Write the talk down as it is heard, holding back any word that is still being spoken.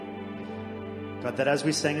God, that as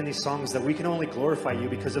we sang in these songs, that we can only glorify you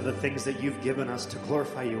because of the things that you've given us to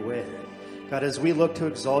glorify you with. God, as we look to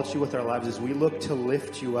exalt you with our lives, as we look to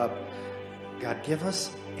lift you up, God, give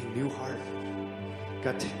us a new heart.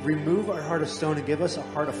 God, to remove our heart of stone and give us a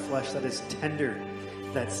heart of flesh that is tender,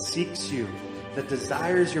 that seeks you, that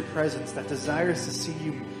desires your presence, that desires to see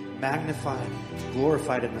you magnified,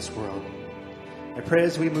 glorified in this world. I pray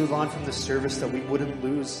as we move on from this service that we wouldn't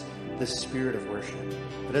lose the spirit of worship.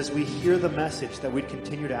 But as we hear the message, that we'd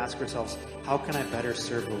continue to ask ourselves, how can I better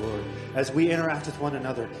serve the Lord? As we interact with one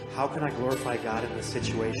another, how can I glorify God in this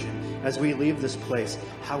situation? As we leave this place,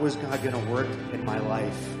 how is God going to work in my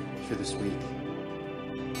life through this week?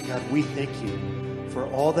 God, we thank you for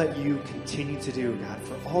all that you continue to do, God,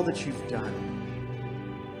 for all that you've done.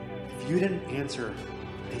 If you didn't answer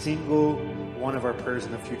a single one of our prayers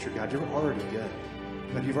in the future, God, you're already good.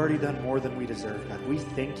 God, you've already done more than we deserve. God, we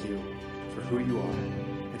thank you for who you are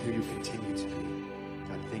and who you continue to be.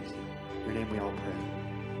 God, thank you. In your name we all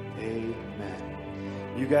pray.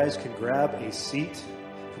 Amen. You guys can grab a seat.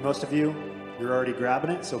 For most of you, you're already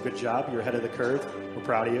grabbing it, so good job. You're ahead of the curve. We're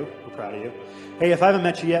proud of you. We're proud of you. Hey, if I haven't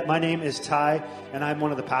met you yet, my name is Ty, and I'm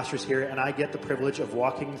one of the pastors here, and I get the privilege of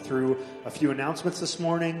walking through a few announcements this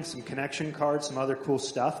morning, some connection cards, some other cool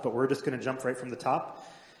stuff, but we're just going to jump right from the top.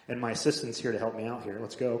 And my assistant's here to help me out here.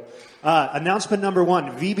 Let's go. Announcement number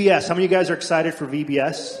 1, VBS. How many of you guys are excited for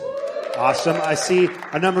VBS? Awesome. I see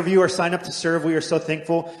a number of you are signed up to serve. We are so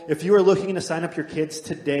thankful. If you are looking to sign up your kids,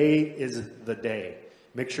 today is the day.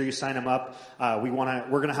 Make sure you sign them up. We're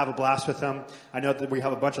going to have a blast with them. I know that we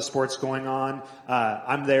have a bunch of sports going on.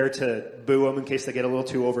 I'm there to boo them in case they get a little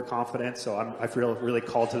too overconfident. So I feel really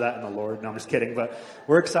called to that in the Lord. No, I'm just kidding. But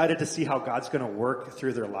we're excited to see how God's going to work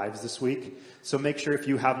through their lives this week. So make sure if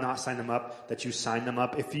you have not signed them up, that you sign them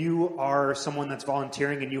up. If you are someone that's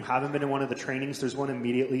volunteering and you haven't been in one of the trainings, there's one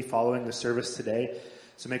immediately following the service today.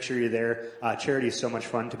 So make sure you're there. Charity is so much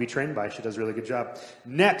fun to be trained by. She does a really good job.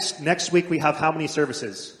 Next week we have how many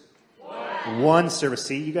services? One service.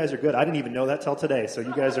 See, you guys are good. I didn't even know that till today. So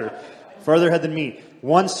you guys are farther ahead than me.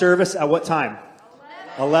 One service at what time?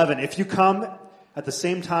 11. If you come at the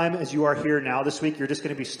same time as you are here now this week, you're just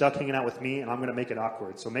going to be stuck hanging out with me, and I'm going to make it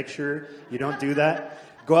awkward. So make sure you don't do that.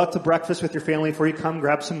 Go out to breakfast with your family before you come.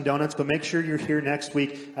 Grab some donuts, but make sure you're here next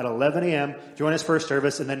week at 11 a.m. Join us for a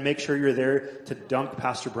service, and then make sure you're there to dunk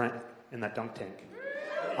Pastor Brent in that dunk tank.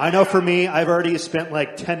 I know for me, I've already spent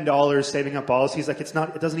like $10 saving up balls. He's like, it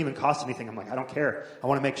doesn't even cost anything. I'm like, I don't care. I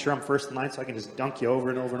want to make sure I'm first in line so I can just dunk you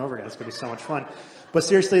over and over and over again. It's going to be so much fun. But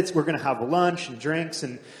seriously, we're going to have lunch and drinks,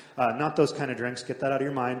 and not those kind of drinks. Get that out of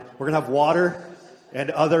your mind. We're going to have water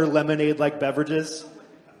and other lemonade-like beverages.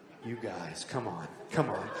 You guys, come on.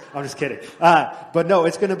 I'm just kidding. But no,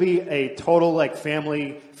 it's going to be a total like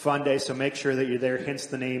family fun day. So make sure that you're there. Hence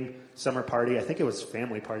the name Summer Party. I think it was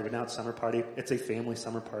Family Party, but now it's Summer Party. It's a family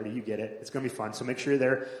summer party. You get it. It's going to be fun. So make sure you're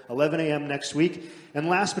there 11 a.m. next week. And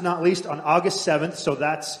last but not least, on August 7th, so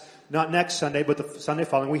that's not next Sunday, but the Sunday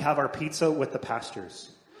following, we have our Pizza with the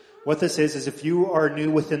Pastors. What this is if you are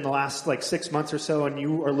new within the last 6 months or so and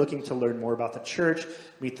you are looking to learn more about the church,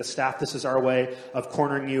 meet the staff, this is our way of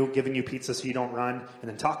cornering you, giving you pizza so you don't run, and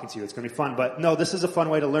then talking to you. It's going to be fun. But no, this is a fun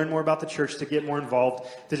way to learn more about the church, to get more involved,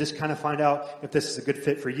 to just kind of find out if this is a good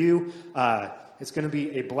fit for you. It's going to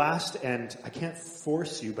be a blast, and I can't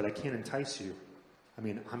force you, but I can entice you.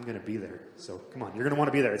 I'm going to be there. So come on, you're going to want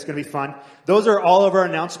to be there. It's going to be fun. Those are all of our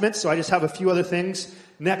announcements. So I just have a few other things.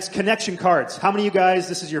 Next, connection cards. How many of you guys,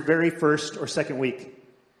 this is your very first or second week?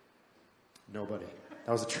 Nobody.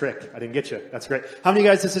 That was a trick. I didn't get you. That's great. How many of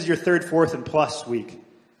you guys, this is your third, fourth, and plus week?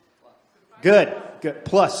 Good.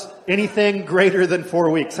 Plus. Anything greater than 4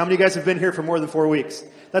 weeks. How many of you guys have been here for more than 4 weeks?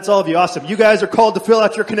 That's all of you. Awesome. You guys are called to fill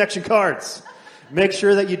out your connection cards. Make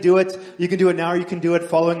sure that you do it. You can do it now or you can do it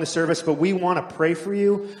following the service, but we want to pray for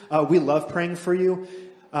you. We love praying for you.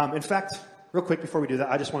 In fact, real quick before we do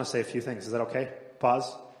that, I just want to say a few things. Is that okay?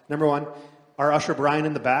 Pause. Number 1, our usher Brian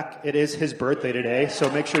in the back, it is his birthday today,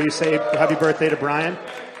 so make sure you say happy birthday to Brian.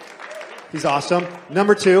 He's awesome.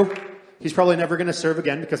 Number 2, he's probably never going to serve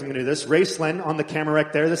again because I'm going to do this. Ray Slynn on the camera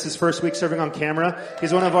right there. This is his first week serving on camera.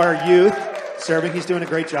 He's one of our youth serving. He's doing a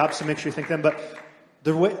great job, so make sure you thank them. But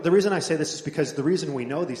the reason I say this is because the reason we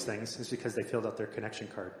know these things is because they filled out their connection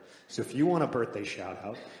card. So if you want a birthday shout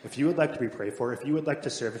out, if you would like to be prayed for, if you would like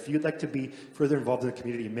to serve, if you would like to be further involved in the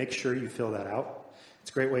community, make sure you fill that out. It's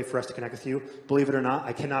a great way for us to connect with you. Believe it or not,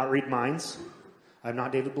 I cannot read minds. I'm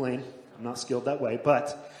not David Blaine. I'm not skilled that way.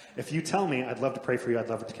 But if you tell me, I'd love to pray for you. I'd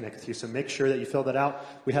love to connect with you. So make sure that you fill that out.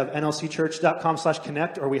 We have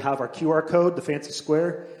nlcchurch.com/connect, or we have our QR code, the fancy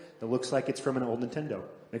square, that looks like it's from an old Nintendo.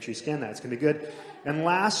 Make sure you scan that. It's going to be good. And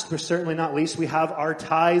last, but certainly not least, we have our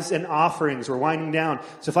tithes and offerings. We're winding down.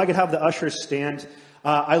 So if I could have the ushers stand.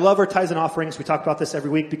 I love our tithes and offerings. We talk about this every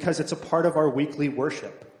week because it's a part of our weekly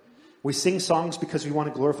worship. We sing songs because we want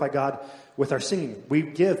to glorify God with our singing. We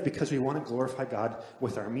give because we want to glorify God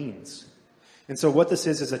with our means. And so what this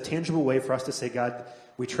is a tangible way for us to say, God,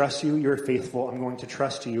 we trust you. You're faithful. I'm going to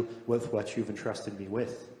trust you with what you've entrusted me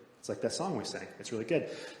with. It's like that song we sang. It's really good.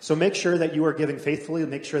 So make sure that you are giving faithfully.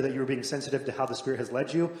 Make sure that you're being sensitive to how the Spirit has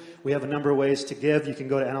led you. We have a number of ways to give. You can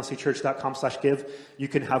go to nlcchurch.com/give. You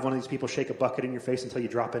can have one of these people shake a bucket in your face until you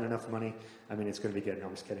drop in enough money. I mean, it's going to be good. No,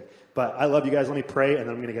 I'm just kidding. But I love you guys. Let me pray, and then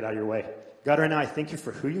I'm going to get out of your way. God, right now, I thank you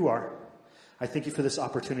for who you are. I thank you for this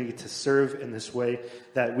opportunity to serve in this way,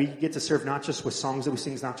 that we get to serve not just with songs that we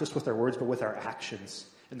sing, not just with our words, but with our actions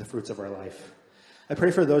and the fruits of our life. I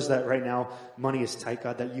pray for those that right now money is tight,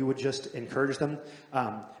 God, that you would just encourage them.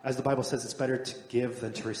 As the Bible says, it's better to give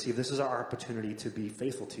than to receive. This is our opportunity to be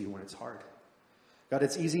faithful to you when it's hard. God,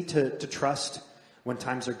 it's easy to trust when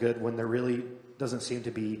times are good, when there really doesn't seem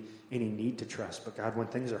to be any need to trust. But God, when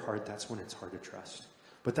things are hard, that's when it's hard to trust.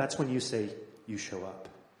 But that's when you say you show up.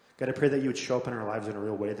 God, I pray that you would show up in our lives in a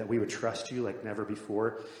real way, that we would trust you like never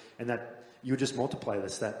before, and that you would just multiply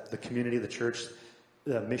this, that the community, the church,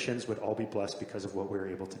 the missions would all be blessed because of what we're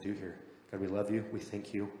able to do here. God, we love you. We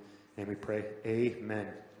thank you. And we pray, amen.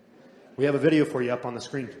 We have a video for you up on the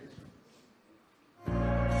screen.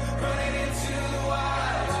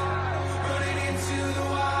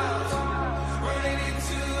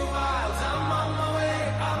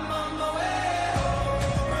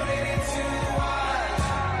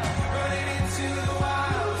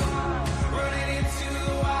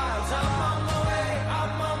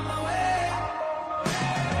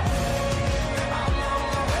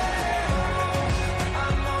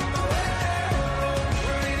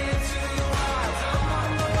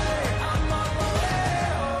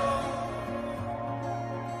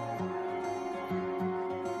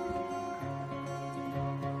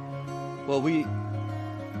 Well,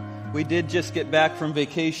 we did just get back from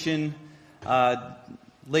vacation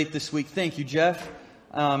late this week. Thank you, Jeff.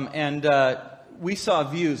 And we saw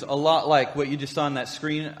views a lot like what you just saw on that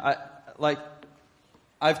screen.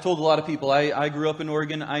 I've told a lot of people, I grew up in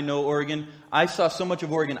Oregon. I know Oregon. I saw so much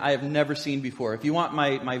of Oregon I have never seen before. If you want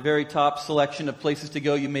my very top selection of places to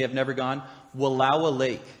go you may have never gone, Wallowa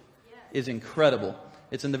Lake is incredible.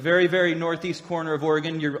 It's in the very, very northeast corner of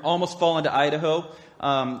Oregon. You're almost fall into Idaho.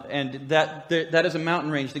 And that is a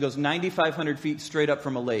mountain range that goes 9,500 feet straight up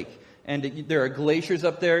from a lake. And there are glaciers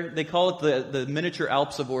up there. They call it the miniature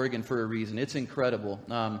Alps of Oregon for a reason. It's incredible.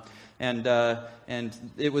 And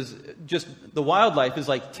it was just, the wildlife is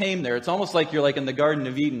like tame there. It's almost like you're like in the Garden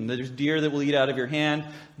of Eden. There's deer that will eat out of your hand.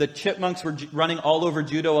 The chipmunks were running all over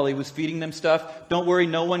Judah while he was feeding them stuff. Don't worry,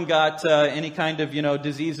 no one got any kind of,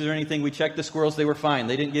 diseases or anything. We checked the squirrels. They were fine.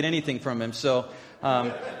 They didn't get anything from him. So,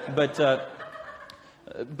 but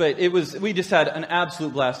we just had an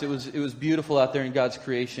absolute blast. It was beautiful out there in God's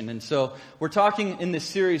creation. And so we're talking in this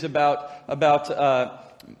series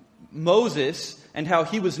about Moses and how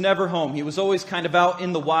he was never home. He was always kind of out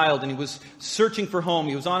in the wild, and he was searching for home.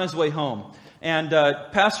 He was on his way home. And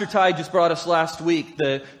Pastor Ty just brought us last week.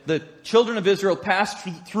 The children of Israel passed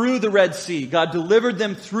through the Red Sea. God delivered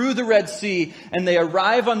them through the Red Sea, and they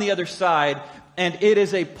arrive on the other side. And it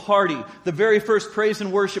is a party. The very first praise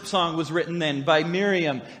and worship song was written then by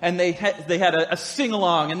Miriam. And they had a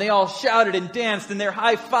sing-along. And they all shouted and danced. And they're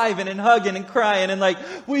high-fiving and hugging and crying. And like,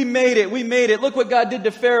 we made it. Look what God did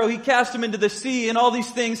to Pharaoh. He cast him into the sea and all these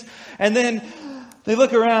things. And then they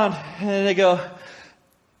look around and they go,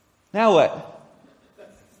 now what?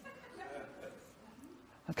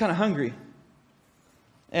 I'm kind of hungry.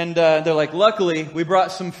 And they're like, luckily, we brought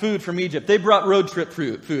some food from Egypt. They brought road trip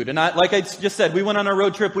food. And like I just said, we went on our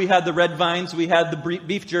road trip. We had the red vines. We had the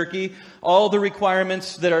beef jerky. All the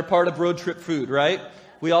requirements that are part of road trip food, right?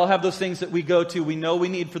 We all have those things that we go to. We know we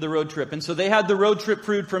need for the road trip. And so they had the road trip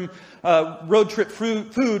food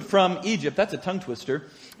from Egypt. That's a tongue twister.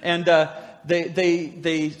 And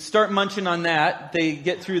they start munching on that. They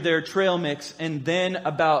get through their trail mix. And then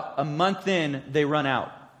about a month in, they run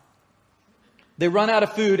out. They run out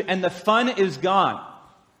of food, and the fun is gone.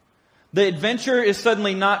 The adventure is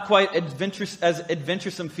suddenly not quite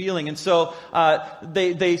adventuresome feeling, and so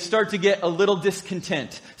they start to get a little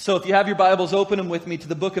discontent. So if you have your Bibles, open them with me to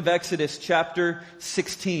the book of Exodus, chapter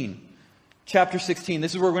 16. Chapter 16.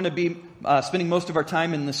 This is where we're going to be spending most of our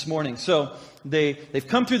time in this morning. So they've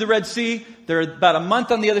come through the Red Sea. They're about a month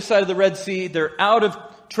on the other side of the Red Sea. They're out of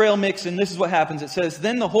trail mix, and this is what happens. It says,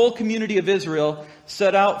 then the whole community of Israel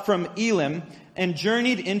set out from Elim, and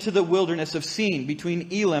journeyed into the wilderness of Sin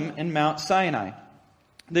between Elim and Mount Sinai.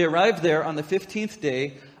 They arrived there on the 15th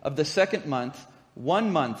day of the second month,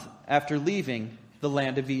 1 month after leaving the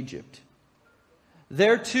land of Egypt.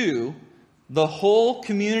 There too, the whole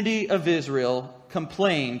community of Israel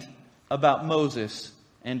complained about Moses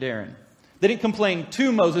and Aaron. They didn't complain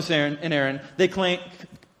to Moses and Aaron. They complained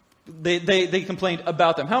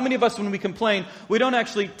about them. How many of us, when we complain, we don't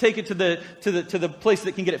actually take it to the place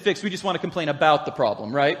that can get it fixed? We just want to complain about the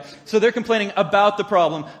problem, right? So they're complaining about the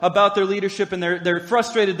problem, about their leadership, and they're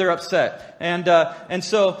frustrated, they're upset. And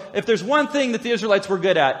so if there's one thing that the Israelites were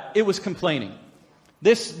good at, it was complaining.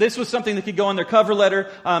 This was something that could go on their cover letter.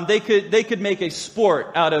 They could make a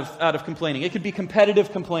sport out of complaining. It could be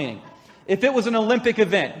competitive complaining. If it was an Olympic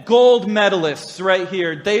event, gold medalists right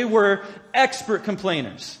here, they were expert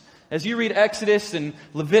complainers. As you read Exodus and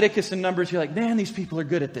Leviticus and Numbers, you're like, man, these people are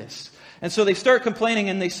good at this. And so they start complaining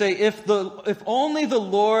and they say, if only the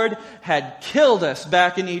Lord had killed us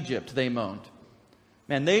back in Egypt, they moaned.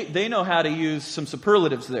 Man, they know how to use some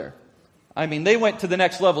superlatives there. I mean, they went to the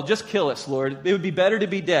next level. Just kill us, Lord. It would be better to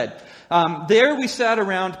be dead. There we sat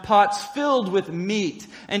around pots filled with meat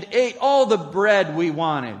and ate all the bread we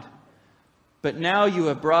wanted. But now you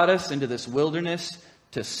have brought us into this wilderness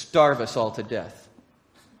to starve us all to death.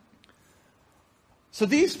 So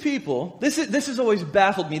these people, this has always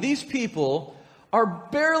baffled me. These people are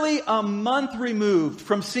barely a month removed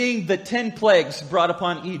from seeing the 10 plagues brought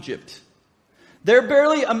upon Egypt. They're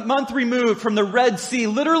barely a month removed from the Red Sea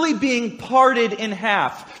literally being parted in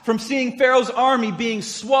half, from seeing Pharaoh's army being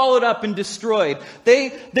swallowed up and destroyed.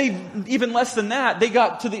 They even less than that, they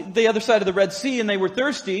got to the other side of the Red Sea and they were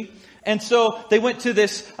thirsty. And so they went to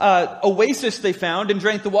this oasis they found and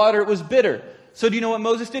drank the water. It was bitter. So do you know what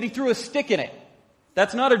Moses did? He threw a stick in it.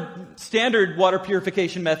 That's not a standard water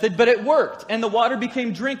purification method, but it worked. And the water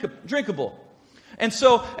became drinkable. And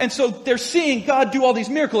so they're seeing God do all these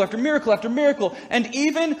miracle after miracle after miracle. And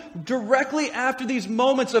even directly after these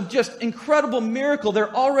moments of just incredible miracle,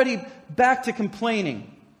 they're already back to complaining.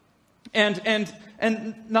 And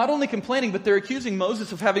not only complaining, but they're accusing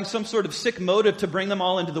Moses of having some sort of sick motive to bring them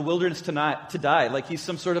all into the wilderness to die. Like he's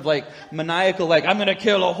some sort of like maniacal, like, I'm going to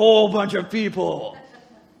kill a whole bunch of people.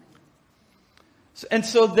 And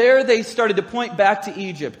so there they started to point back to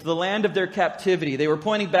Egypt, the land of their captivity. They were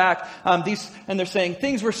pointing back, and they're saying,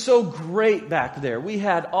 things were so great back there. We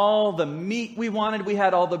had all the meat we wanted. We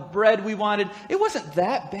had all the bread we wanted. It wasn't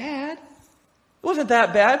that bad. It wasn't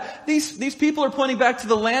that bad. These people are pointing back to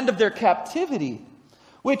the land of their captivity,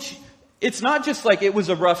 which it's not just like it was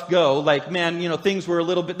a rough go, like, man, things were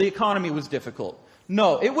the economy was difficult.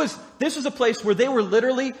 No, this was a place where they were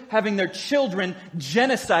literally having their children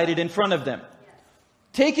genocided in front of them.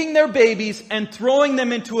 Taking their babies and throwing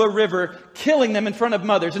them into a river, killing them in front of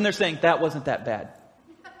mothers, and they're saying, that wasn't that bad.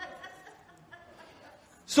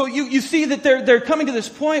 So you see that they're coming to this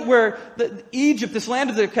point where Egypt, this land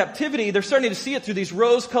of their captivity, they're starting to see it through these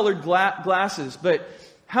rose-colored glasses. But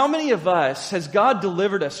how many of us has God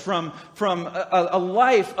delivered us from a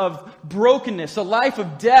life of brokenness, a life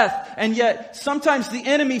of death, and yet sometimes the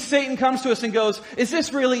enemy, Satan, comes to us and goes, is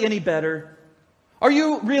this really any better? Are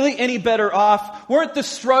you really any better off? Weren't the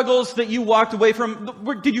struggles that you walked away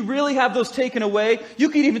from, did you really have those taken away? You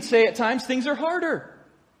could even say at times things are harder.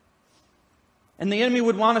 And the enemy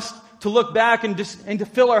would want us to look back and to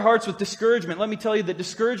fill our hearts with discouragement. Let me tell you that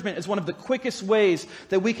discouragement is one of the quickest ways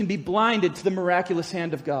that we can be blinded to the miraculous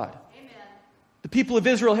hand of God. The people of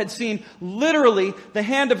Israel had seen literally the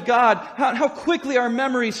hand of God. How quickly our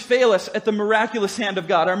memories fail us at the miraculous hand of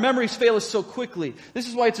God. Our memories fail us so quickly. This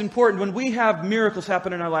is why it's important when we have miracles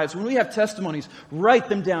happen in our lives, when we have testimonies, write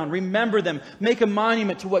them down, remember them, make a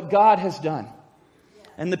monument to what God has done.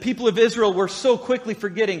 And the people of Israel were so quickly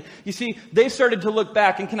forgetting. You see, they started to look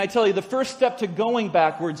back. And can I tell you, the first step to going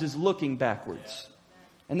backwards is looking backwards.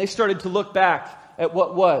 And they started to look back at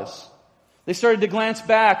what was. They started to glance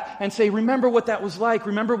back and say, remember what that was like.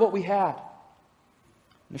 Remember what we had. And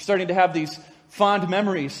they're starting to have these fond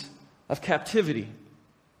memories of captivity.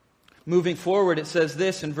 Moving forward, it says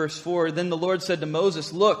this in verse 4. Then the Lord said to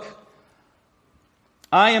Moses, look,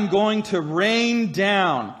 I am going to rain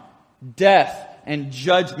down death and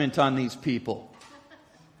judgment on these people.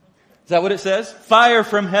 Is that what it says? Fire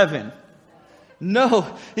from heaven.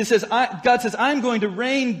 No, it says, God says, I'm going to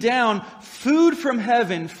rain down food from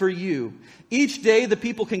heaven for you. Each day the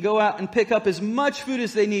people can go out and pick up as much food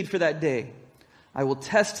as they need for that day. I will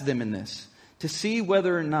test them in this to see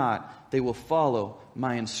whether or not they will follow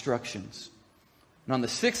my instructions. And on the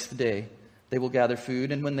 6th day they will gather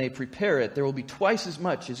food, and when they prepare it, there will be twice as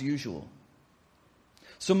much as usual.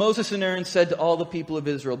 So Moses and Aaron said to all the people of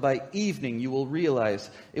Israel, by evening you will realize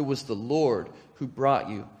it was the Lord who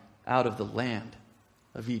brought you out of the land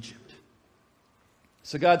of Egypt.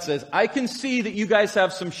 So God says, I can see that you guys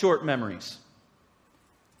have some short memories.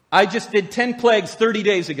 I just did 10 plagues 30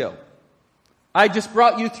 days ago. I just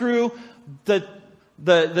brought you through the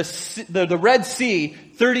Red Sea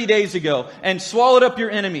 30 days ago and swallowed up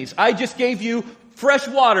your enemies. I just gave you fresh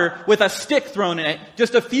water with a stick thrown in it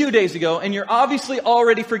just a few days ago, and you're obviously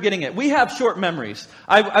already forgetting it. We have short memories.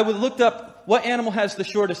 I looked up what animal has the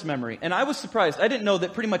shortest memory, and I was surprised. I didn't know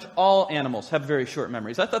that pretty much all animals have very short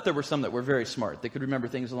memories. I thought there were some that were very smart. They could remember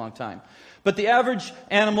things a long time. But the average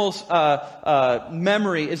animal's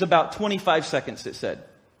memory is about 25 seconds, it said.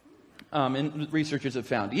 And researchers have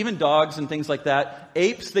found. Even dogs and things like that.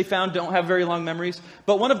 Apes, they found, don't have very long memories.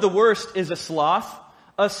 But one of the worst is a sloth.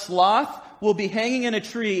 A sloth will be hanging in a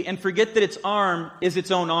tree and forget that its arm is its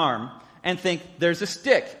own arm and think there's a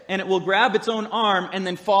stick, and it will grab its own arm and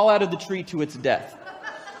then fall out of the tree to its death.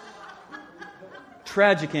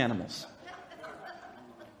 Tragic animals.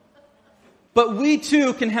 But we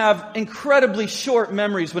too can have incredibly short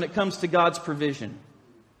memories when it comes to God's provision.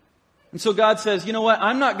 And so God says, you know what?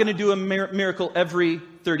 I'm not going to do a miracle every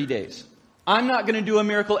 30 days. I'm not going to do a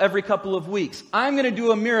miracle every couple of weeks. I'm going to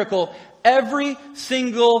do a miracle every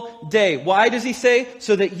single day. Why does he say?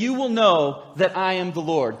 So that you will know that I am the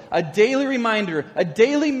Lord. A daily reminder, a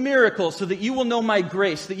daily miracle so that you will know my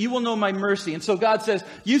grace, that you will know my mercy. And so God says,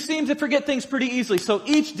 you seem to forget things pretty easily. So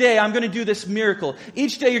each day I'm going to do this miracle.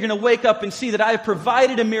 Each day you're going to wake up and see that I have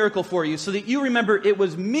provided a miracle for you so that you remember it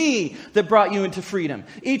was me that brought you into freedom.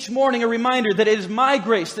 Each morning a reminder that it is my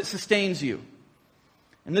grace that sustains you.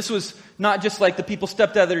 And this was not just like the people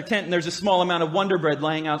stepped out of their tent and there's a small amount of Wonder Bread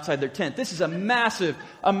laying outside their tent. This is a massive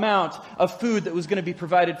amount of food that was going to be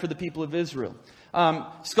provided for the people of Israel.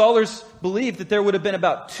 Scholars believe that there would have been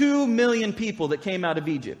about 2 million people that came out of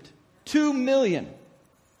Egypt. 2 million.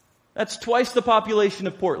 That's twice the population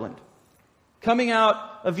of Portland. Coming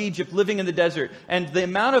out of Egypt, living in the desert. And the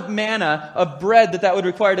amount of manna, of bread that would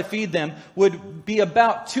require to feed them would be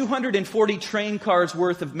about 240 train cars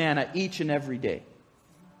worth of manna each and every day.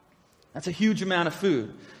 That's a huge amount of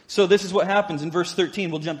food. So this is what happens in verse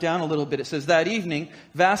 13. We'll jump down a little bit. It says, that evening,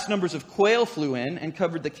 vast numbers of quail flew in and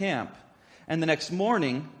covered the camp. And the next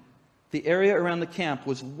morning, the area around the camp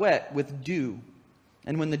was wet with dew.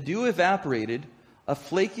 And when the dew evaporated, a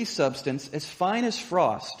flaky substance as fine as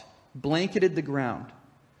frost blanketed the ground.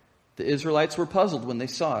 The Israelites were puzzled when they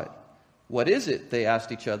saw it. What is it? They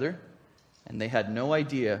asked each other. And they had no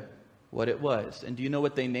idea what it was. And do you know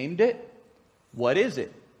what they named it? What is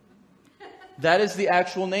it? That is the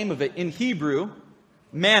actual name of it. In Hebrew,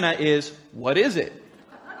 manna is, what is it?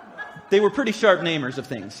 They were pretty sharp namers of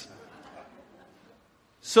things.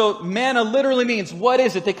 So manna literally means, what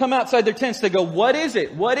is it? They come outside their tents, they go, what is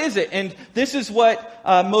it? What is it? And this is what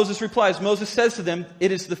Moses replies. Moses says to them,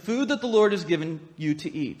 it is the food that the Lord has given you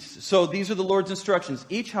to eat. So these are the Lord's instructions.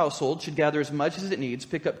 Each household should gather as much as it needs.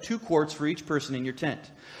 Pick up 2 quarts for each person in your tent.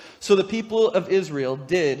 So the people of Israel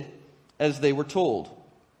did as they were told.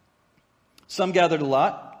 Some gathered a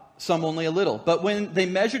lot, some only a little. But when they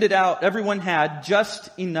measured it out, everyone had just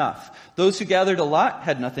enough. Those who gathered a lot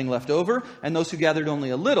had nothing left over, and those who gathered only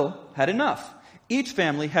a little had enough. Each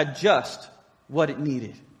family had just what it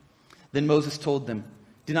needed. Then Moses told them,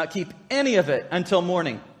 do not keep any of it until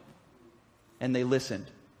morning. And they listened,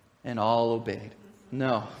 and all obeyed.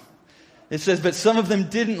 No. It says, but some of them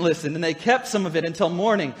didn't listen, and they kept some of it until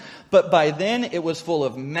morning. But by then it was full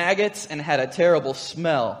of maggots and had a terrible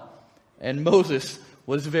smell. And Moses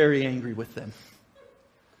was very angry with them.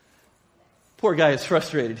 Poor guy is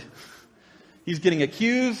frustrated. He's getting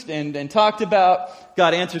accused and talked about.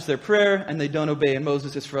 God answers their prayer and they don't obey, and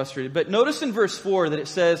Moses is frustrated. But notice in verse 4 that it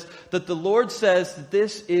says that the Lord says that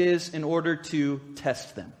this is in order to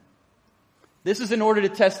test them. This is in order to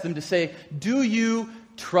test them, to say, do you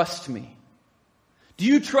trust me? Do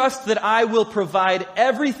you trust that I will provide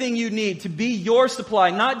everything you need to be your supply,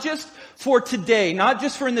 not just for today, not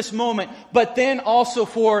just for in this moment, but then also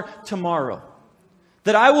for tomorrow?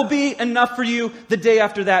 That I will be enough for you the day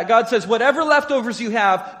after that. God says, whatever leftovers you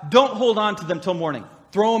have, don't hold on to them till morning.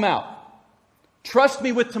 Throw them out. Trust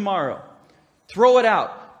me with tomorrow. Throw it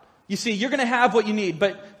out. You see, you're going to have what you need,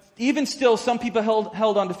 but even still, some people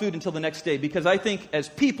held on to food until the next day, because I think as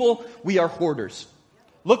people, we are hoarders.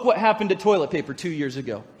 Look what happened to toilet paper 2 years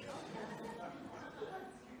ago.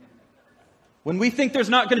 When we think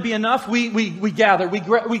there's not going to be enough, we gather.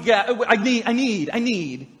 I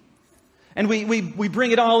need. And we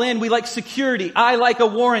bring it all in. We like security. I like a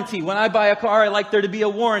warranty. When I buy a car, I like there to be a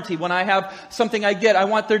warranty. When I have something I get, I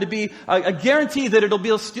want there to be a guarantee that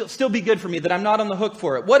it'll still be good for me, that I'm not on the hook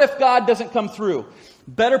for it. What if God doesn't come through?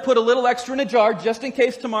 Better put a little extra in a jar just in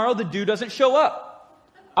case tomorrow the dude doesn't show up.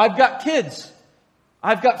 I've got kids.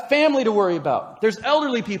 I've got family to worry about. There's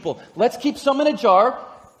elderly people. Let's keep some in a jar.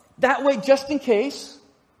 That way, just in case,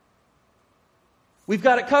 we've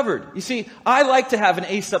got it covered. You see, I like to have an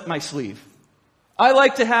ace up my sleeve. I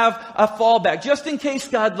like to have a fallback, just in case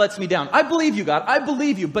God lets me down. I believe you, God. I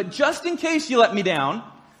believe you. But just in case you let me down,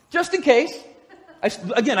 just in case,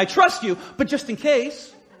 I trust you, but just in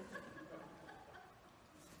case.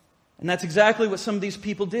 And that's exactly what some of these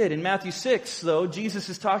people did. In Matthew 6, though, Jesus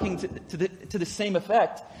is talking to the same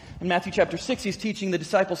effect. In Matthew chapter 6, he's teaching the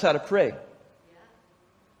disciples how to pray.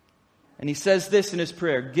 And he says this in his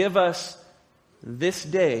prayer, "Give us this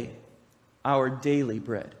day our daily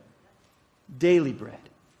bread." Daily bread.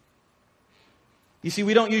 You see,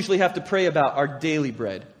 we don't usually have to pray about our daily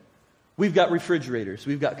bread. We've got refrigerators.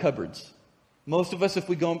 We've got cupboards. Most of us, if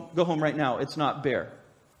we go home right now, it's not bare.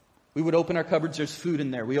 We would open our cupboards, there's food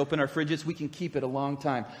in there. We open our fridges, we can keep it a long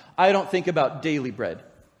time. I don't think about daily bread.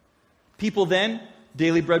 People then,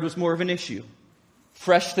 daily bread was more of an issue.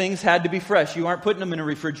 Fresh things had to be fresh. You aren't putting them in a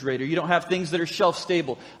refrigerator. You don't have things that are shelf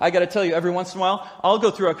stable. I got to tell you, every once in a while, I'll go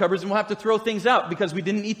through our cupboards and we'll have to throw things out because we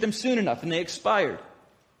didn't eat them soon enough and they expired.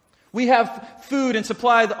 We have food and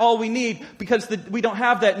supply all we need because we don't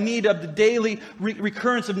have that need of the daily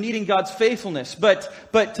recurrence of needing God's faithfulness. But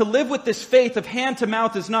to live with this faith of hand to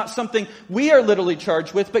mouth is not something we are literally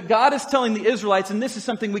charged with. But God is telling the Israelites, and this is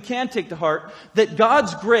something we can take to heart, that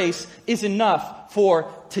God's grace is enough for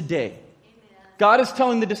today. God is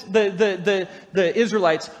telling the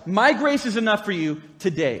Israelites, my grace is enough for you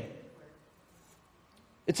today.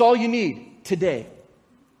 It's all you need today.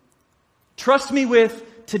 Trust me with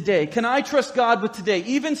today. Can I trust God with today?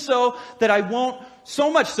 Even so that I won't, so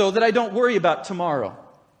much so that I don't worry about tomorrow.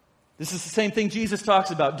 This is the same thing Jesus talks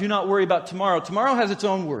about. Do not worry about tomorrow. Tomorrow has its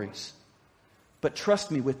own worries. But trust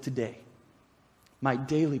me with today. My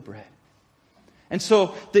daily bread. And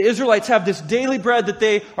so the Israelites have this daily bread that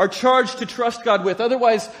they are charged to trust God with.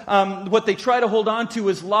 Otherwise, what they try to hold on to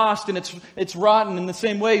is lost and it's rotten. In the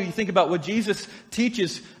same way, you think about what Jesus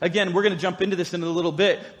teaches. Again, we're going to jump into this in a little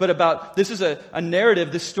bit. But about, this is a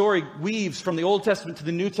narrative, this story weaves from the Old Testament to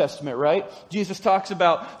the New Testament, right? Jesus talks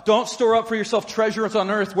about, don't store up for yourself treasures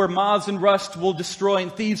on earth where moths and rust will destroy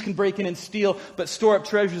and thieves can break in and steal, but store up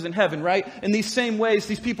treasures in heaven, right? In these same ways,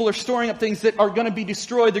 these people are storing up things that are going to be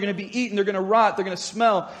destroyed. They're going to be eaten. They're going to rot. They're going to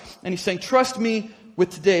smell. And he's saying, trust me with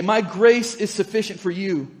today. My grace is sufficient for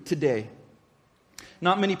you today.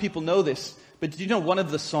 Not many people know this, but did you know one of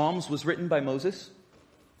the Psalms was written by Moses?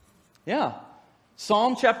 Yeah.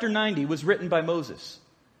 Psalm chapter 90 was written by Moses.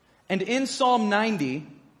 And in Psalm 90,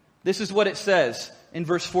 this is what it says in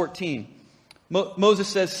verse 14. Moses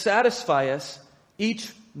says, satisfy us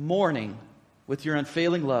each morning with your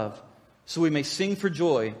unfailing love, so we may sing for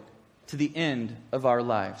joy to the end of our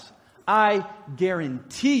lives. I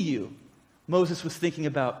guarantee you, Moses was thinking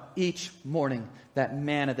about each morning, that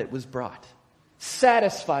manna that was brought.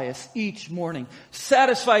 Satisfy us each morning.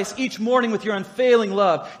 Satisfy us each morning with your unfailing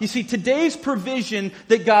love. You see, today's provision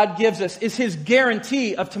that God gives us is His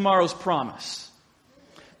guarantee of tomorrow's promise.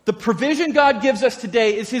 The provision God gives us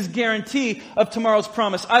today is His guarantee of tomorrow's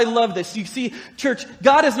promise. I love this. You see, church,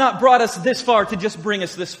 God has not brought us this far to just bring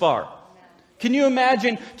us this far. Can you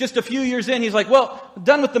imagine just a few years in, He's like, well,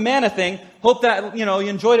 done with the manna thing. Hope that, you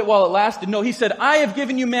enjoyed it while it lasted. No, He said, I have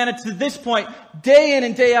given you manna to this point, day in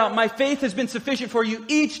and day out. My faith has been sufficient for you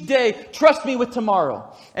each day. Trust me with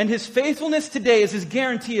tomorrow. And His faithfulness today is His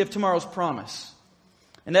guarantee of tomorrow's promise.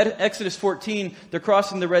 In Exodus 14, they're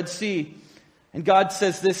crossing the Red Sea. And God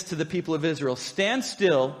says this to the people of Israel, stand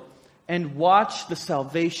still and watch the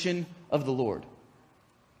salvation of the Lord.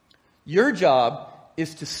 Your job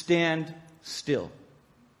is to stand still.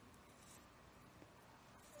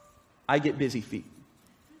 I get busy feet.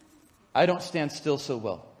 I don't stand still so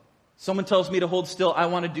well. Someone tells me to hold still. I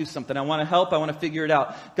want to do something. I want to help. I want to figure it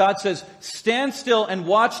out. God says, stand still and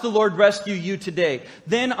watch the Lord rescue you today.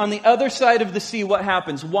 Then on the other side of the sea, what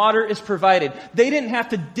happens? Water is provided. They didn't have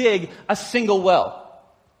to dig a single well.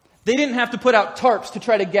 They didn't have to put out tarps to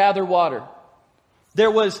try to gather water. There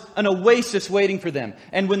was an oasis waiting for them.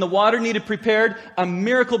 And when the water needed prepared, a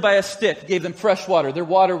miracle by a stick gave them fresh water. Their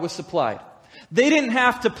water was supplied. They didn't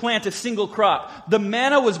have to plant a single crop. The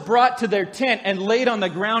manna was brought to their tent and laid on the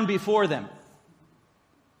ground before them.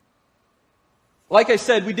 Like I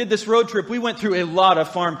said, we did this road trip. We went through a lot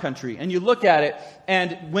of farm country. And you look at it,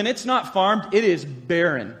 and when it's not farmed, it is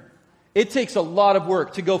barren. It takes a lot of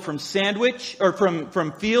work to go from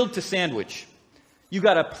from field to sandwich. You've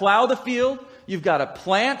got to plow the field, you've got to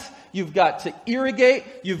plant, you've got to irrigate,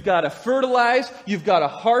 you've got to fertilize, you've got to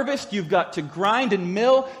harvest, you've got to grind and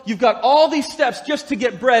mill. You've got all these steps just to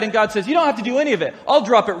get bread, and God says, you don't have to do any of it. I'll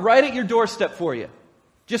drop it right at your doorstep for you.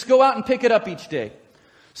 Just go out and pick it up each day.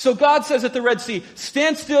 So God says at the Red Sea,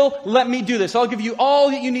 stand still, let me do this. I'll give you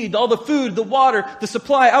all that you need, all the food, the water, the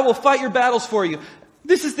supply. I will fight your battles for you.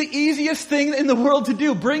 This is the easiest thing in the world to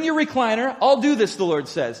do. Bring your recliner. I'll do this, the Lord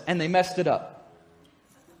says. And they messed it up.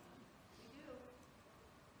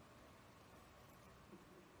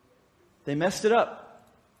 They messed it up.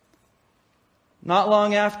 Not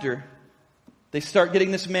long after, they start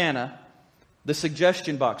getting this manna. The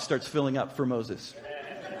suggestion box starts filling up for Moses.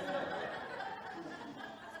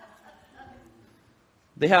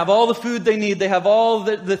 They have all the food they need. They have all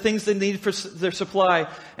the things they need for their supply.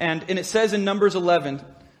 And it says in Numbers 11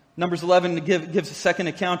 gives a second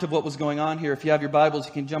account of what was going on here. If you have your Bibles,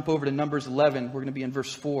 you can jump over to Numbers 11. We're going to be in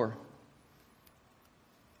verse 4.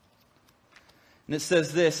 And it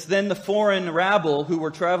says this, then the foreign rabble who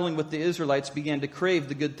were traveling with the Israelites began to crave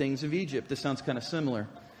the good things of Egypt. This sounds kind of similar.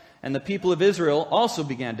 And the people of Israel also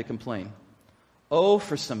began to complain. Oh,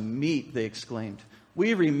 for some meat, they exclaimed.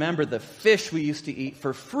 We remember the fish we used to eat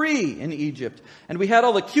for free in Egypt. And we had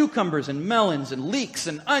all the cucumbers and melons and leeks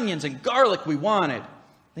and onions and garlic we wanted.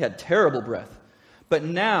 They had terrible breath. But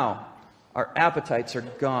now our appetites are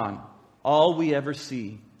gone. All we ever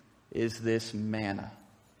see is this manna.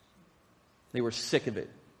 They were sick of it.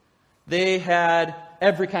 They had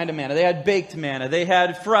every kind of manna. They had baked manna. They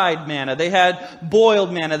had fried manna. They had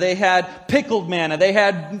boiled manna. They had pickled manna. They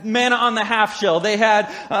had manna on the half shell. They had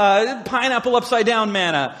pineapple upside down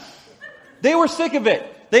manna. They were sick of it.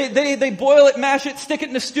 They boil it, mash it, stick it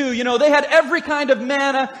in a stew. You know, they had every kind of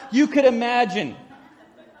manna you could imagine.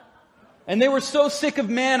 And they were so sick of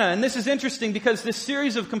manna. And this is interesting because this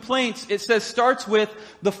series of complaints, it says, starts with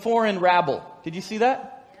the foreign rabble. Did you see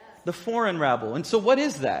that? Yes. The foreign rabble. And so what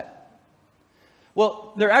is that?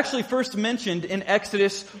 Well, they're actually first mentioned in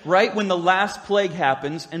Exodus right when the last plague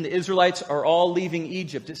happens and the Israelites are all leaving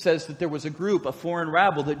Egypt. It says that there was a group, a foreign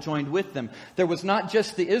rabble that joined with them. There was not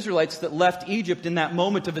just the Israelites that left Egypt in that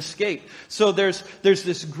moment of escape. So there's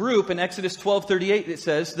this group in Exodus 12:38 it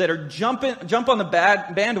says that are jump on the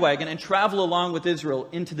bandwagon and travel along with Israel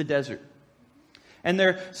into the desert.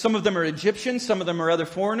 And some of them are Egyptians, some of them are other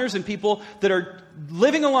foreigners and people that are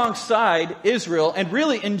living alongside Israel and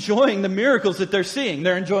really enjoying the miracles that they're seeing.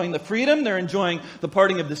 They're enjoying the freedom, they're enjoying the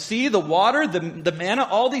parting of the sea, the water, the manna,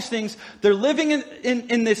 all these things. They're living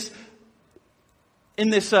in this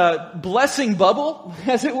blessing bubble,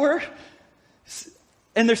 as it were.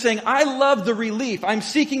 And they're saying, I love the relief. I'm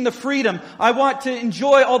seeking the freedom. I want to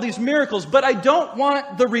enjoy all these miracles, but I don't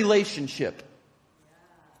want the relationship.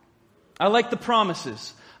 I like the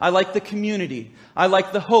promises. I like the community. I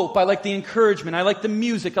like the hope. I like the encouragement. I like the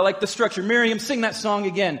music. I like the structure. Miriam, sing that song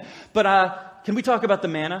again. But can we talk about the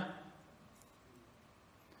manna?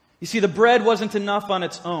 You see, the bread wasn't enough on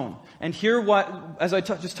its own. And here, as I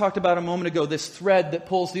just talked about a moment ago, this thread that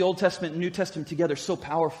pulls the Old Testament and New Testament together so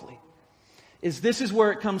powerfully, this is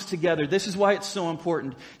where it comes together. This is why it's so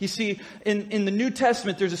important. You see, in the New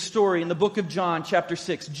Testament, there's a story in the book of John, chapter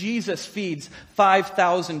 6. Jesus feeds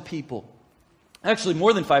 5,000 people. Actually,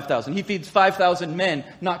 more than 5,000. He feeds 5,000 men,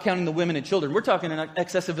 not counting the women and children. We're talking in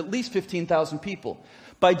excess of at least 15,000 people.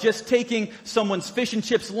 By just taking someone's fish and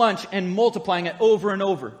chips lunch and multiplying it over and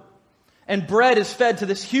over. And bread is fed to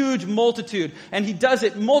this huge multitude. And he does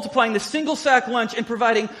it multiplying the single sack lunch and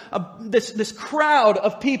providing this crowd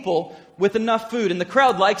of people with enough food. And the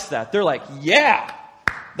crowd likes that. They're like, yeah,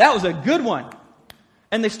 that was a good one.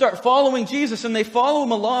 And they start following Jesus and they follow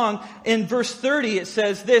him along. In verse 30, it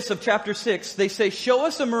says this of chapter 6. They say, show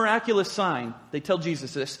us a miraculous sign. They tell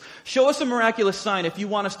Jesus this. Show us a miraculous sign if you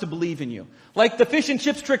want us to believe in you. Like the fish and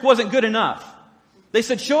chips trick wasn't good enough. They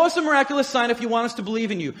said, show us a miraculous sign if you want us to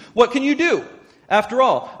believe in you. What can you do? After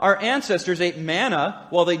all, our ancestors ate manna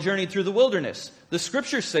while they journeyed through the wilderness. The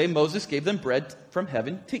scriptures say Moses gave them bread from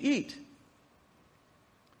heaven to eat.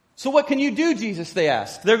 So what can you do, Jesus, they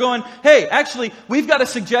ask. They're going, hey, actually, we've got a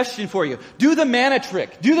suggestion for you. Do the manna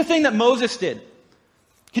trick. Do the thing that Moses did.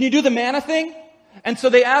 Can you do the manna thing? And so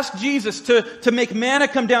they ask Jesus to make manna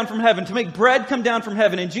come down from heaven, to make bread come down from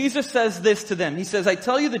heaven. And Jesus says this to them. He says, I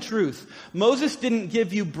tell you the truth. Moses didn't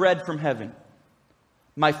give you bread from heaven.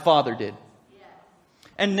 My Father did.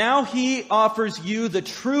 And now he offers you the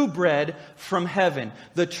true bread from heaven.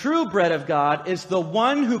 The true bread of God is the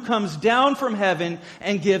one who comes down from heaven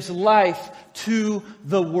and gives life to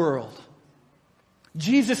the world.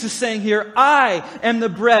 Jesus is saying here, I am the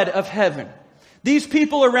bread of heaven. These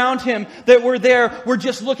people around him that were there were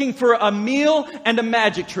just looking for a meal and a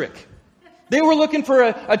magic trick. They were looking for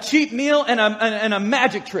a cheap meal and a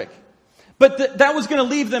magic trick. But that was going to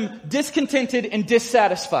leave them discontented and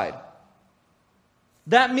dissatisfied.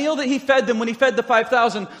 That meal that he fed them when he fed the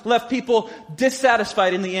 5,000 left people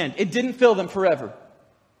dissatisfied in the end. It didn't fill them forever.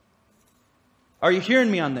 Are you hearing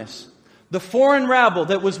me on this? The foreign rabble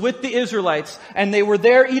that was with the Israelites and they were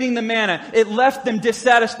there eating the manna, it left them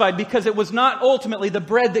dissatisfied because it was not ultimately the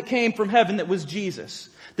bread that came from heaven that was Jesus.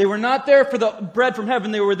 They were not there for the bread from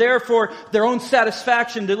heaven. They were there for their own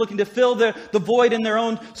satisfaction. They're looking to fill the void in their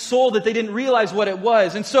own soul that they didn't realize what it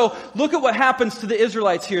was. And so look at what happens to the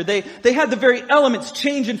Israelites here. They had the very elements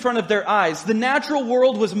change in front of their eyes. The natural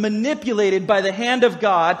world was manipulated by the hand of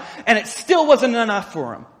God, and it still wasn't enough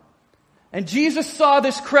for them. And Jesus saw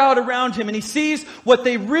this crowd around him, and he sees what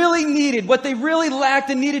they really needed, what they really lacked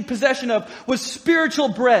and needed possession of was spiritual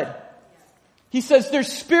bread. He says, there's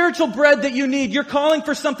spiritual bread that you need. You're calling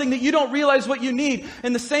for something that you don't realize what you need.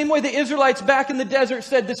 In the same way the Israelites back in the desert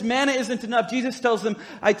said, this manna isn't enough. Jesus tells them,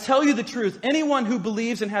 I tell you the truth. Anyone who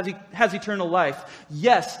believes and has eternal life.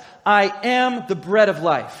 Yes, I am the bread of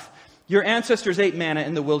life. Your ancestors ate manna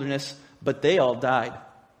in the wilderness, but they all died.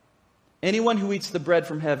 Anyone who eats the bread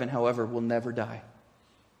from heaven, however, will never die.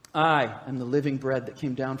 I am the living bread that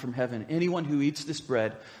came down from heaven. Anyone who eats this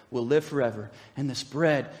bread will live forever. And this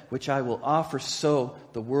bread, which I will offer so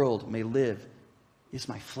the world may live, is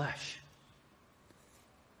my flesh.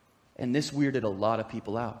 And this weirded a lot of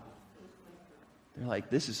people out. They're like,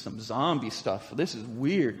 this is some zombie stuff. This is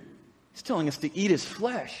weird. He's telling us to eat his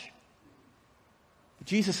flesh. But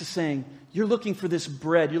Jesus is saying, you're looking for this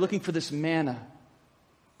bread. You're looking for this manna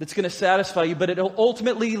that's going to satisfy you, but it'll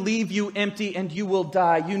ultimately leave you empty and you will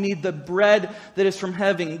die. You need the bread that is from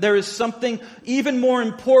heaven. There is something even more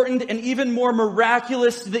important and even more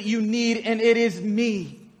miraculous that you need, and it is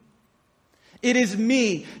me. It is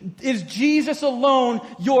me. Is Jesus alone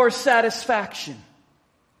your satisfaction?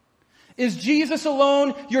 Is Jesus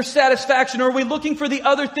alone your satisfaction? Or are we looking for the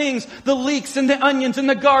other things, the leeks and the onions and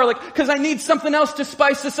the garlic? Because I need something else to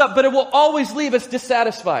spice this up, but it will always leave us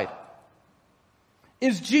dissatisfied.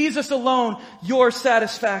 Is Jesus alone your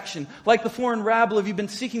satisfaction? Like the foreign rabble, have you been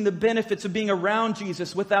seeking the benefits of being around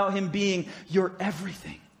Jesus without him being your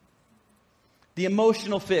everything? The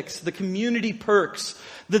emotional fix, the community perks,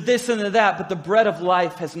 the this and the that, but the bread of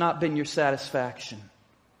life has not been your satisfaction.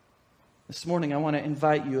 This morning I want to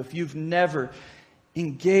invite you, if you've never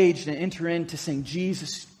engaged and enter into saying,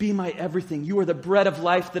 Jesus, be my everything. You are the bread of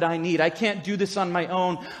life that I need. I can't do this on my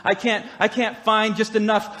own. I can't find just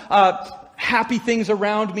enough happy things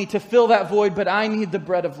around me to fill that void, but I need the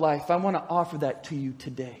bread of life. I want to offer that to you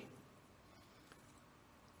today.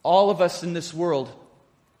 All of us in this world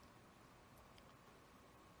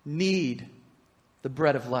need the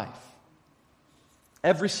bread of life.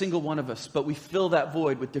 Every single one of us, but we fill that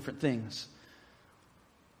void with different things.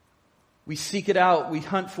 We seek it out, we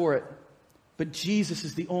hunt for it, but Jesus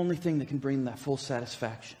is the only thing that can bring that full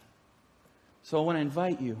satisfaction. So I want to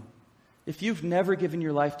invite you, if you've never given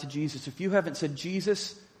your life to Jesus, if you haven't said,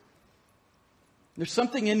 Jesus, there's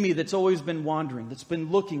something in me that's always been wandering, that's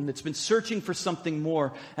been looking, that's been searching for something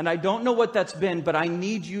more, and I don't know what that's been, but I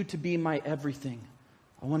need you to be my everything.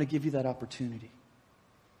 I want to give you that opportunity.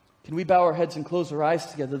 Can we bow our heads and close our eyes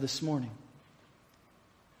together this morning?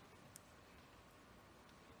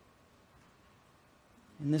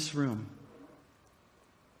 In this room,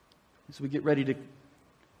 as we get ready to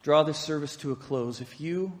draw this service to a close, if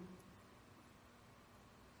you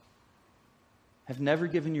have never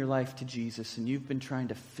given your life to Jesus and you've been trying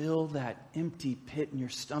to fill that empty pit in your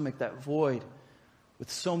stomach, that void,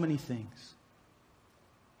 with so many things,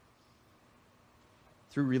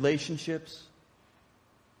 through relationships,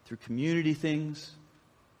 through community things,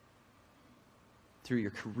 through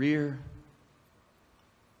your career,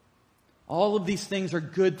 all of these things are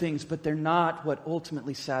good things, but they're not what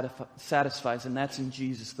ultimately satisfies, and that's in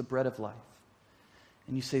Jesus, the bread of life.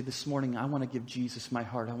 And you say, this morning, I want to give Jesus my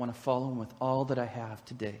heart. I want to follow him with all that I have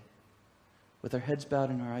today. With our heads bowed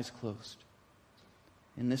and our eyes closed.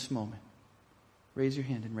 In this moment, raise your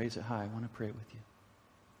hand and raise it high. I want to pray with you.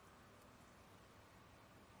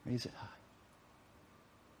 Raise it high.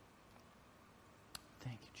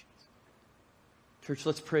 Thank you, Jesus. Church,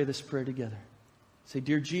 let's pray this prayer together. Say,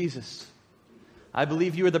 dear Jesus, I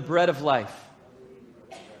believe you are the bread of life.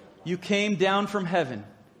 You came down from heaven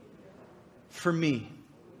for me.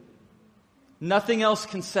 Nothing else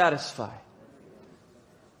can satisfy.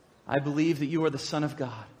 I believe that you are the Son of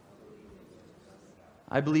God.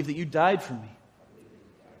 I believe that you died for me.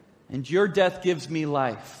 and your death gives me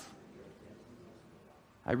life.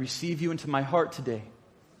 I receive you into my heart today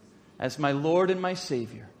as my Lord and my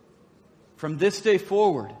Savior. From this day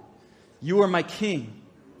forward, you are my King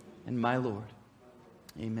and my Lord.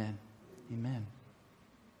 Amen. Amen.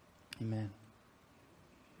 Amen.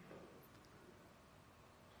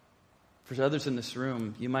 For others in this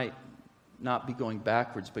room, you might not be going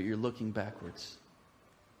backwards, but you're looking backwards.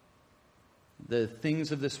 The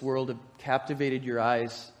things of this world have captivated your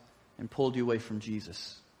eyes and pulled you away from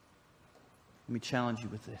Jesus. Let me challenge you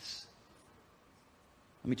with this.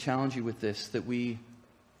 Let me challenge you with this, that we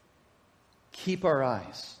keep our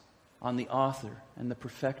eyes on the author and the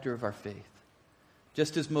perfecter of our faith.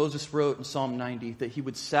 Just as Moses wrote in Psalm 90, that he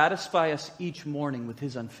would satisfy us each morning with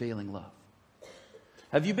his unfailing love.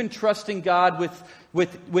 Have you been trusting God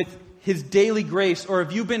with his daily grace, or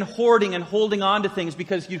have you been hoarding and holding on to things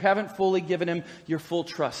because you haven't fully given him your full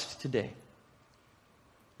trust today?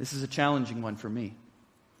 This is a challenging one for me.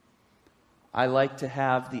 I like to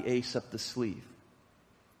have the ace up the sleeve.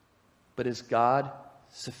 But is God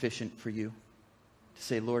sufficient for you to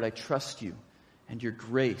say, Lord, I trust you and your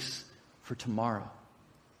grace for tomorrow?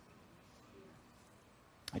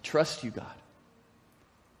 I trust you, God.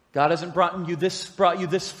 God hasn't brought you this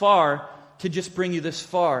far to just bring you this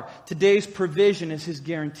far. Today's provision is his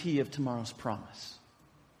guarantee of tomorrow's promise.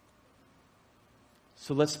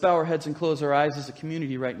 So let's bow our heads and close our eyes as a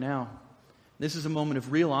community right now. This is a moment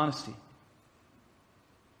of real honesty.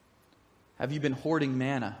 Have you been hoarding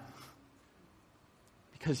manna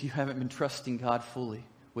because you haven't been trusting God fully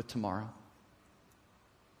with tomorrow?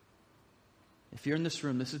 If you're in this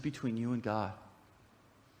room, this is between you and God.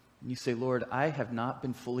 And you say, Lord, I have not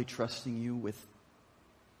been fully trusting you with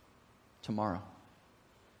tomorrow.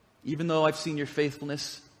 Even though I've seen your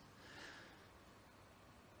faithfulness,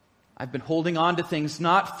 I've been holding on to things,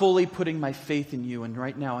 not fully putting my faith in you. And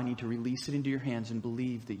right now I need to release it into your hands and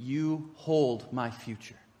believe that you hold my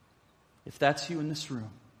future. If that's you in this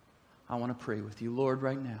room, I want to pray with you, Lord,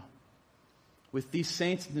 right now. With these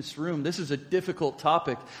saints in this room, this is a difficult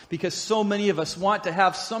topic because so many of us want to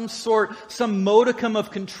have some modicum of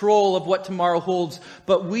control of what tomorrow holds,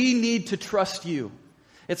 but we need to trust you.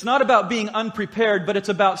 It's not about being unprepared, but it's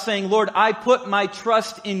about saying, Lord, I put my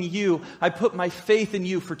trust in you. I put my faith in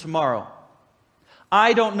you for tomorrow.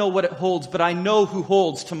 I don't know what it holds, but I know who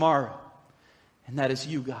holds tomorrow. And that is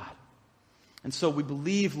you, God. And so we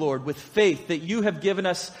believe, Lord, with faith that you have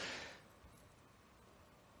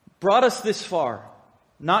brought us this far,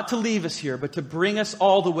 not to leave us here, but to bring us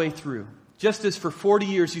all the way through. Just as for 40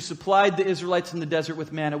 years you supplied the Israelites in the desert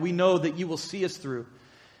with manna, we know that you will see us through.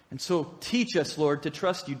 And so teach us, Lord, to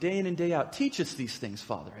trust you day in and day out. Teach us these things,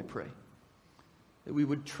 Father, I pray. That we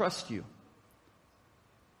would trust you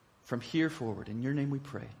from here forward. In your name we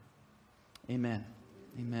pray. Amen.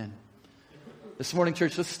 Amen. This morning,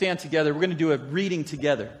 church, let's stand together. We're going to do a reading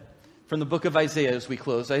together from the book of Isaiah as we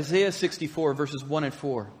close. Isaiah 64, verses 1 and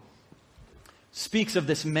 4. Speaks of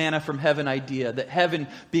this manna from heaven idea, that heaven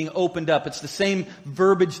being opened up. It's the same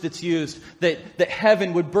verbiage that's used, that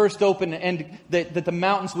heaven would burst open and that the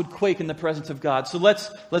mountains would quake in the presence of God. So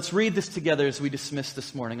let's read this together as we dismiss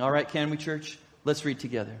this morning. All right, can we, church? Let's read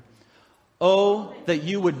together. Oh, that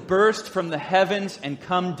you would burst from the heavens and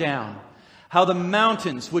come down, how the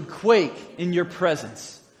mountains would quake in your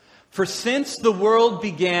presence. For since the world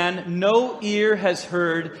began, no ear has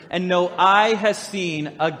heard and no eye has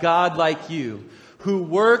seen a God like you, who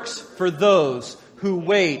works for those who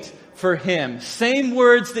wait for him. Same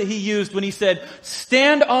words that he used when he said,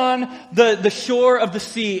 stand on the shore of the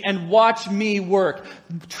sea and watch me work.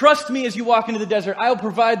 Trust me as you walk into the desert. I will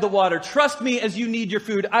provide the water. Trust me as you need your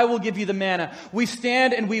food. I will give you the manna. We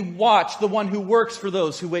stand and we watch the one who works for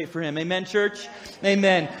those who wait for him. Amen, church?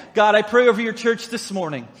 Amen. God, I pray over your church this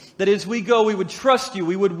morning that as we go, we would trust you.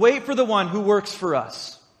 We would wait for the one who works for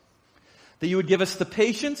us. That you would give us the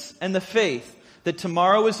patience and the faith that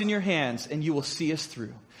tomorrow is in your hands and you will see us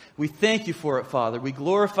through. We thank you for it, Father. We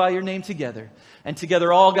glorify your name together. And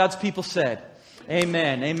together all God's people said,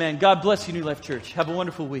 amen, amen. God bless you, New Life Church. Have a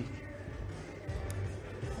wonderful week.